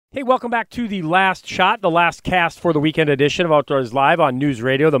Hey, welcome back to the last shot, the last cast for the weekend edition of Outdoors Live on News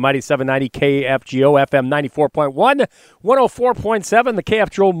Radio, the mighty 790 KFGO, FM 94.1, 104.7, the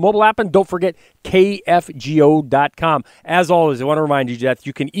KFGO mobile app, and don't forget KFGO.com. As always, I want to remind you that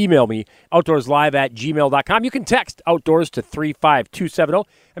you can email me, outdoorslive@gmail.com. You can text outdoors to 35270.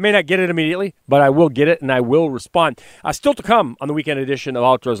 I may not get it immediately, but I will get it, and I will respond. Still to come on the weekend edition of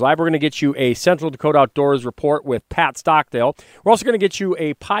Outdoors Live, we're going to get you a Central Dakota Outdoors report with Pat Stockdill. We're also going to get you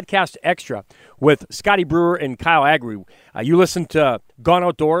a podcast extra with Scotty Brewer and Kyle Agri. You listen to Gone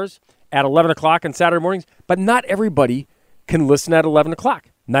Outdoors at 11 o'clock on Saturday mornings, but not everybody can listen at 11 o'clock.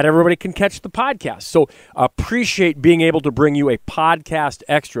 Not everybody can catch the podcast. So appreciate being able to bring you a podcast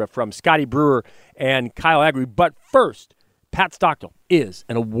extra from Scotty Brewer and Kyle Agri. But first, Pat Stockdill is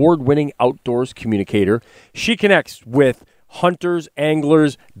an award-winning outdoors communicator. She connects with hunters,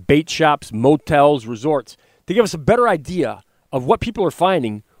 anglers, bait shops, motels, resorts to give us a better idea of what people are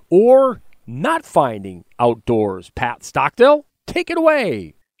finding or not finding outdoors. Pat Stockdill, take it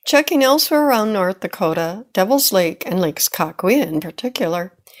away. Checking elsewhere around North Dakota, Devil's Lake and Lakes Kakawea in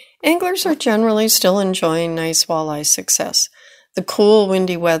particular, anglers are generally still enjoying nice walleye success. The cool,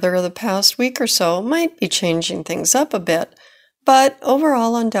 windy weather of the past week or so might be changing things up a bit, but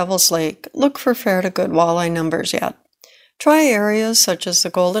overall on Devil's Lake, look for fair to good walleye numbers yet. Try areas such as the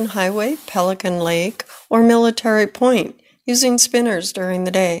Golden Highway, Pelican Lake, or Military Point, using spinners during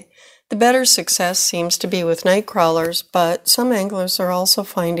the day. The better success seems to be with night crawlers, but some anglers are also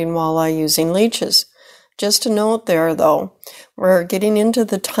finding walleye using leeches. Just a note there, though, we're getting into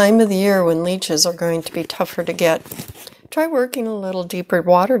the time of the year when leeches are going to be tougher to get. Try working a little deeper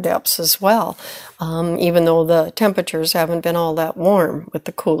water depths as well, even though the temperatures haven't been all that warm with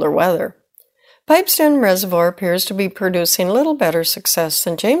the cooler weather. Pipestem Reservoir appears to be producing a little better success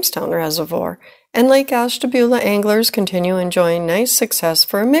than Jamestown Reservoir, and Lake Ashtabula anglers continue enjoying nice success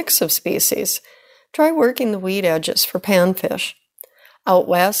for a mix of species. Try working the weed edges for panfish. Out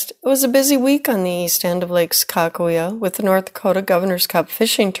west, it was a busy week on the east end of Lakes Kakawea with the North Dakota Governor's Cup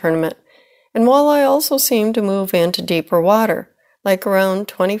fishing tournament, and walleye also seem to move into deeper water, like around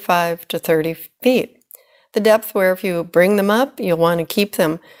 25 to 30 feet. The depth where if you bring them up, you'll want to keep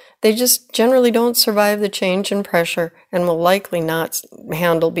them. They just generally don't survive the change in pressure and will likely not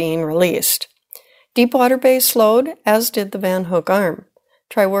handle being released. Deepwater Bay slowed, as did the Van Hook arm.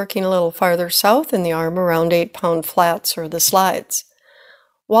 Try working a little farther south in the arm around 8-pound flats or the slides.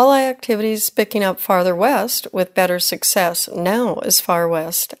 Walleye activities picking up farther west with better success now as far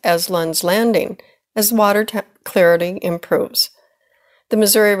west as Lund's Landing as water clarity improves. The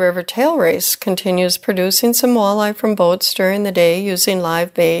Missouri River Tail Race continues producing some walleye from boats during the day using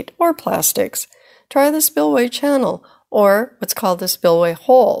live bait or plastics. Try the spillway channel or what's called the spillway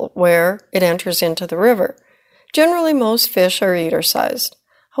hole where it enters into the river. Generally most fish are eater-sized.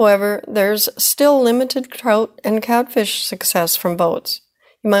 However, there's still limited trout and catfish success from boats.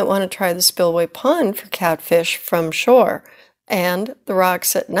 You might want to try the spillway pond for catfish from shore and the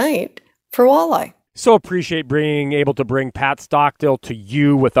rocks at night for walleye. So appreciate being able to bring Pat Stockdill to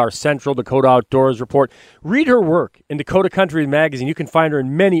you with our Central Dakota Outdoors report. Read her work in Dakota Country Magazine. You can find her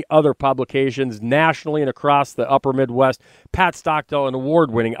in many other publications nationally and across the upper Midwest. Pat Stockdill, an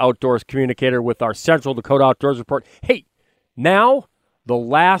award-winning outdoors communicator with our Central Dakota Outdoors report. Hey, now the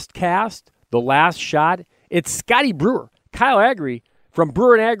last cast, the last shot, it's Scotty Brewer, Kyle Agri, from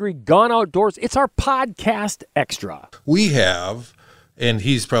Brewer and Agri Gone Outdoors. It's our podcast extra. We have, and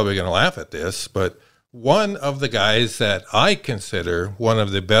he's probably going to laugh at this, but one of the guys that I consider one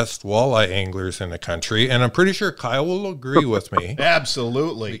of the best walleye anglers in the country, and I'm pretty sure Kyle will agree with me.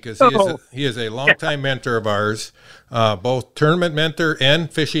 Absolutely. Because he is a longtime mentor of ours, both tournament mentor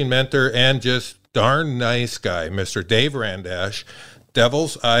and fishing mentor, and just darn nice guy, Mr. Dave Randash,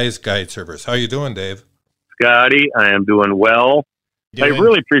 Devil's Eyes Guide Service. How you doing, Dave? Scotty, I am doing well. I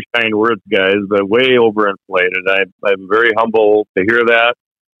really appreciate kind words, guys, but way overinflated. I'm very humble to hear that.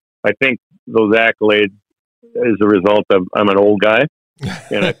 I think those accolades is a result of I'm an old guy,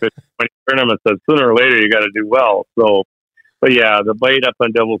 and I fish 20 tournaments. So sooner or later, you got to do well. So, but yeah, the bite up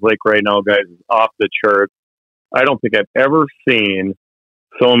on Devil's Lake right now, guys, is off the charts. I don't think I've ever seen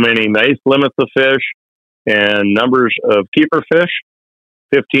so many nice limits of fish and numbers of keeper fish.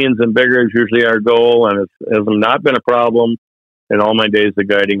 15s and bigger is usually our goal, and it has not been a problem in all my days of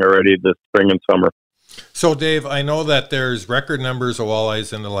guiding already this spring and summer. So, Dave, I know that there's record numbers of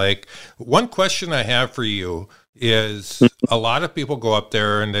walleyes in the lake. One question I have for you is a lot of people go up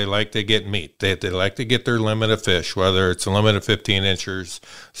there and they like to get meat. They like to get their limit of fish, whether it's a limit of 15 inches,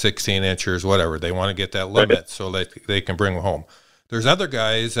 16 inches, whatever. They want to get that limit so that they can bring them home. There's other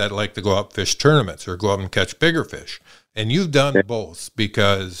guys that like to go up fish tournaments or go up and catch bigger fish. And you've done both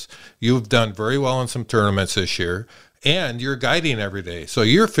because you've done very well in some tournaments this year, and you're guiding every day. So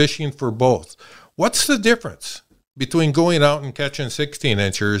you're fishing for both. What's the difference between going out and catching 16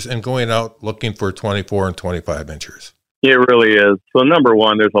 inchers and going out looking for 24 and 25 inchers? It really is. So number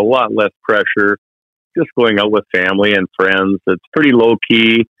one, there's a lot less pressure just going out with family and friends. It's pretty low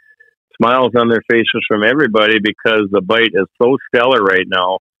key, smiles on their faces from everybody because the bite is so stellar right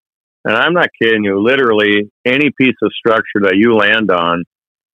now. And I'm not kidding you, literally any piece of structure that you land on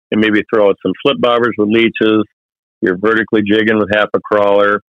and maybe throw out some flip bobbers with leeches, you're vertically jigging with half a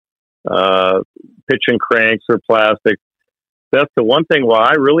crawler, pitching cranks or plastic. That's the one thing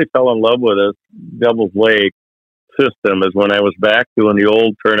why I really fell in love with this Devil's Lake system is when I was back doing the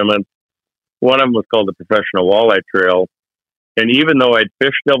old tournament. One of them was called the Professional Walleye Trail. And even though I'd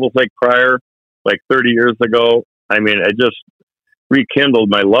fished Devil's Lake prior, like 30 years ago, I mean, I just rekindled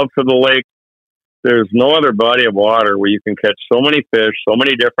my love for the lake. There's no other body of water where you can catch so many fish, so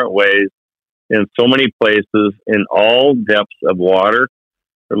many different ways, in so many places, in all depths of water.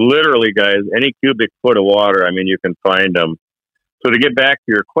 Literally, guys, any cubic foot of water, I mean, you can find them. So to get back to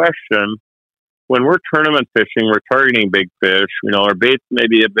your question, when we're tournament fishing, we're targeting big fish. You know, our baits may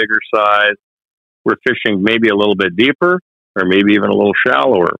be a bigger size. We're fishing maybe a little bit deeper or maybe even a little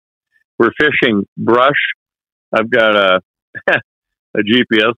shallower. We're fishing brush. I've got a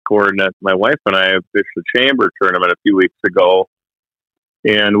GPS coordinate. My wife and I have fished the Chamber tournament a few weeks ago,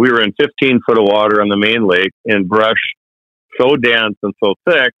 and we were in 15 foot of water on the main lake in brush so dense and so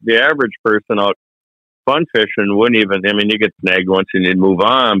thick, the average person out fun fishing wouldn't even, I mean, you get snagged once and you'd move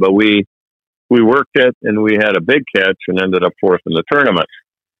on, but we worked it and we had a big catch and ended up fourth in the tournament.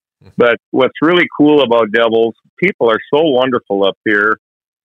 But what's really cool about Devils, people are so wonderful up here,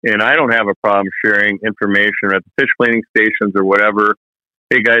 and I don't have a problem sharing information at the fish cleaning stations or whatever.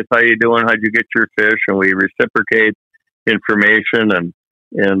 Hey guys, how you doing? How'd you get your fish? And we reciprocate information,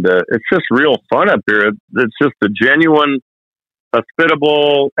 and it's just real fun up here. It's just a genuine,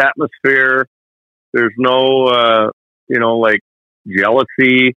 hospitable atmosphere. There's no, like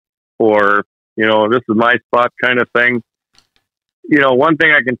jealousy or, this is my spot kind of thing. One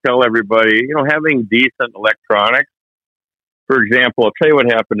thing I can tell everybody, having decent electronics. For example, I'll tell you what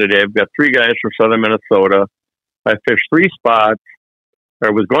happened today. I've got 3 guys from southern Minnesota. I fished 3 spots,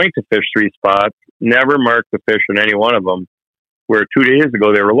 or was going to fish 3 spots, never marked the fish in any one of them, where 2 days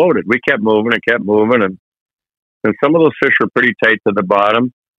ago they were loaded. We kept moving, and some of those fish were pretty tight to the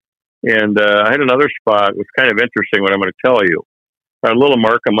bottom. And I had another spot. It was kind of interesting what I'm going to tell you. I had a little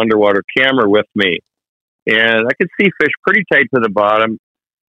Markham underwater camera with me, and I could see fish pretty tight to the bottom,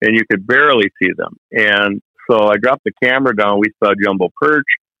 and you could barely see them. And so I dropped the camera down. We saw jumbo perch.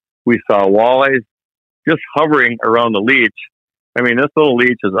 We saw walleyes just hovering around the leech. I mean, this little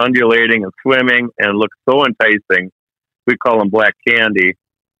leech is undulating and swimming and looks so enticing. We call them black candy,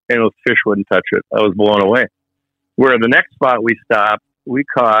 and those fish wouldn't touch it. I was blown away. Where the next spot we stopped, we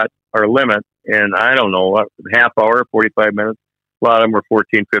caught our limit in, I don't know, half hour, 45 minutes. A lot of them were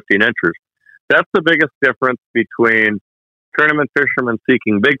 14, 15 inches. That's the biggest difference between tournament fishermen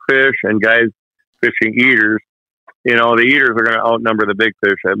seeking big fish and guys fishing eaters. The eaters are going to outnumber the big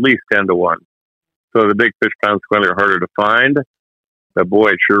fish at least 10 to 1. So the big fish consequently are harder to find. But boy,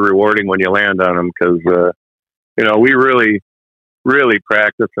 it's sure rewarding when you land on them because, we really, really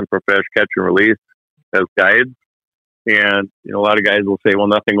practice and profess catch and release as guides. And, a lot of guys will say, well,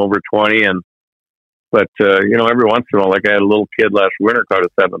 nothing over 20. But every once in a while, like I had a little kid last winter caught a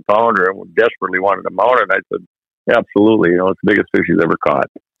 7-pounder and desperately wanted to mount it. I said, yeah, absolutely. It's the biggest fish he's ever caught.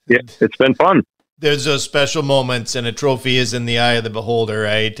 Yeah, it's been fun. There's those special moments, and a trophy is in the eye of the beholder,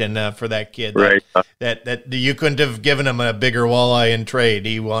 right? And for that kid, right. that you couldn't have given him a bigger walleye in trade.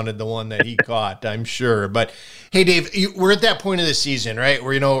 He wanted the one that he caught, I'm sure. But hey, Dave, we're at that point of the season, right?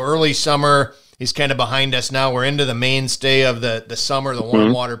 Where early summer is kind of behind us now. We're into the mainstay of the summer, the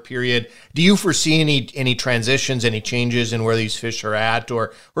warm water period. Do you foresee any transitions, any changes in where these fish are at,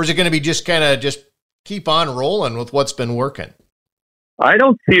 or is it going to be just kind of just keep on rolling with what's been working? I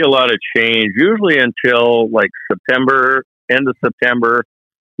don't see a lot of change. Usually until like September, end of September,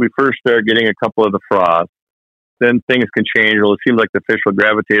 we first start getting a couple of the frosts. Then things can change. It seems like the fish will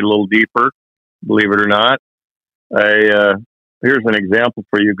gravitate a little deeper, believe it or not. Here's an example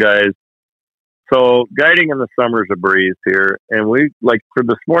for you guys. So guiding in the summer is a breeze here. And for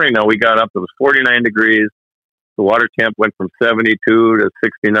this morning now, we got up, it was 49 degrees. The water temp went from 72 to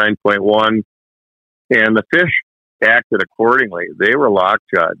 69.1. And the fish acted accordingly. They were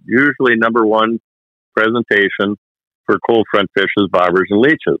lockjawed. Usually number one presentation for cold front fish is bobbers and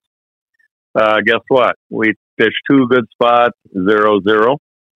leeches. Guess what? We fished 2 good spots, 0-0.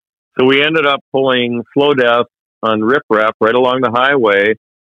 So we ended up pulling slow death on riprap right along the highway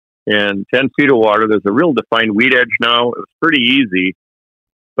and 10 feet of water. There's a real defined weed edge now. It was pretty easy.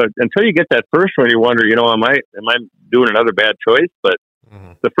 But until you get that first one, you wonder, am I doing another bad choice? But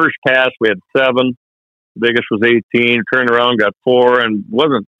the first pass, we had 7. The biggest was 18. Turned around, got 4, and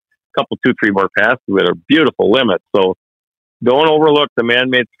wasn't a couple, 2, 3 more passes. We had a beautiful limit. So don't overlook the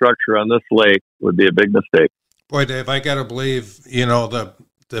man-made structure on this lake would be a big mistake. Boy, Dave, I got to believe,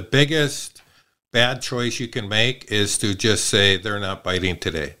 the biggest bad choice you can make is to just say they're not biting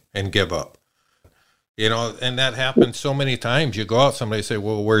today and give up. And that happens so many times. You go out, somebody say,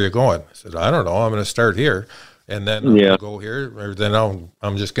 well, where are you going? I said, I don't know. I'm going to start here. And then I'll go here, or then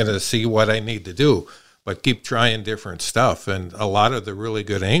I'm just going to see what I need to do. But keep trying different stuff. And a lot of the really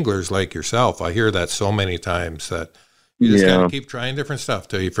good anglers like yourself, I hear that so many times that you just got to keep trying different stuff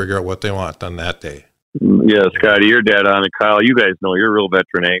till you figure out what they want on that day. Yeah, Scotty, you're dead on it. Kyle, you guys know you're real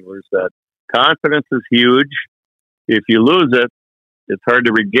veteran anglers that confidence is huge. If you lose it, it's hard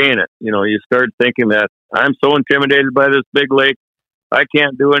to regain it. You start thinking that I'm so intimidated by this big lake, I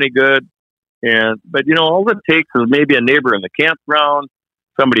can't do any good. But all it takes is maybe a neighbor in the campground,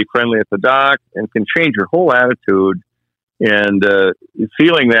 somebody friendly at the dock, and can change your whole attitude and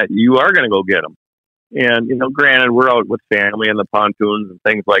feeling that you are going to go get them. And, granted, we're out with family and the pontoons and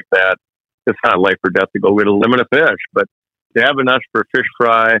things like that. It's not life or death to go get a limit of fish, but to have enough for fish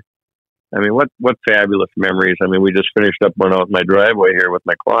fry, I mean, what fabulous memories. I mean, we just finished up one out in my driveway here with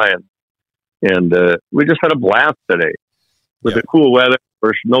my client, and we just had a blast today with the cool weather.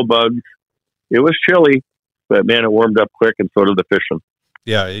 First, no bugs. It was chilly, but man, it warmed up quick, and so did the fishing.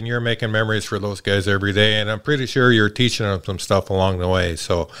 Yeah, and you're making memories for those guys every day, and I'm pretty sure you're teaching them some stuff along the way.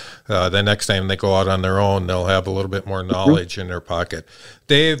 So the next time they go out on their own, they'll have a little bit more knowledge in their pocket.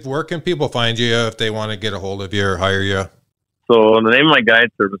 Dave, where can people find you if they want to get a hold of you or hire you? So the name of my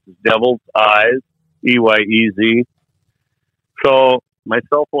guide service is Devil's Eyes, EYEZ. So my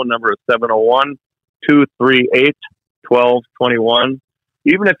cell phone number is 701-238-1221.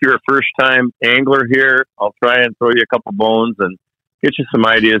 Even if you're a first-time angler here, I'll try and throw you a couple bones and get you some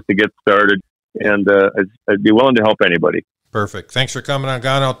ideas to get started. And I'd be willing to help anybody. Perfect. Thanks for coming on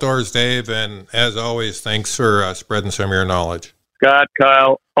Gone Outdoors, Dave. And as always, thanks for spreading some of your knowledge. Scott,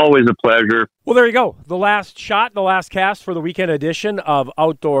 Kyle, always a pleasure. Well, there you go. The last shot, the last cast for the weekend edition of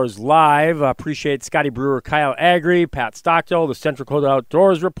Outdoors Live. Appreciate Scotty Brewer, Kyle Agri, Pat Stockdill, the Central Dakota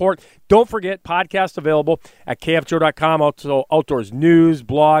Outdoors Report. Don't forget, podcast available at kfjoe.com. Also, Outdoors News,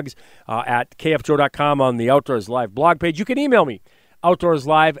 blogs at kfjoe.com on the Outdoors Live blog page. You can email me,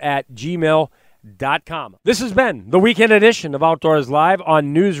 outdoorslive@gmail.com. This has been the weekend edition of Outdoors Live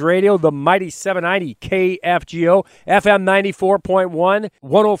on News Radio, the mighty 790 KFGO, FM 94.1,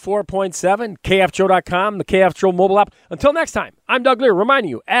 104.7, kfjoe.com, the KFJoe mobile app. Until next time, I'm Doug Leier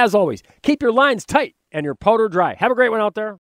reminding you, as always, keep your lines tight and your powder dry. Have a great one out there.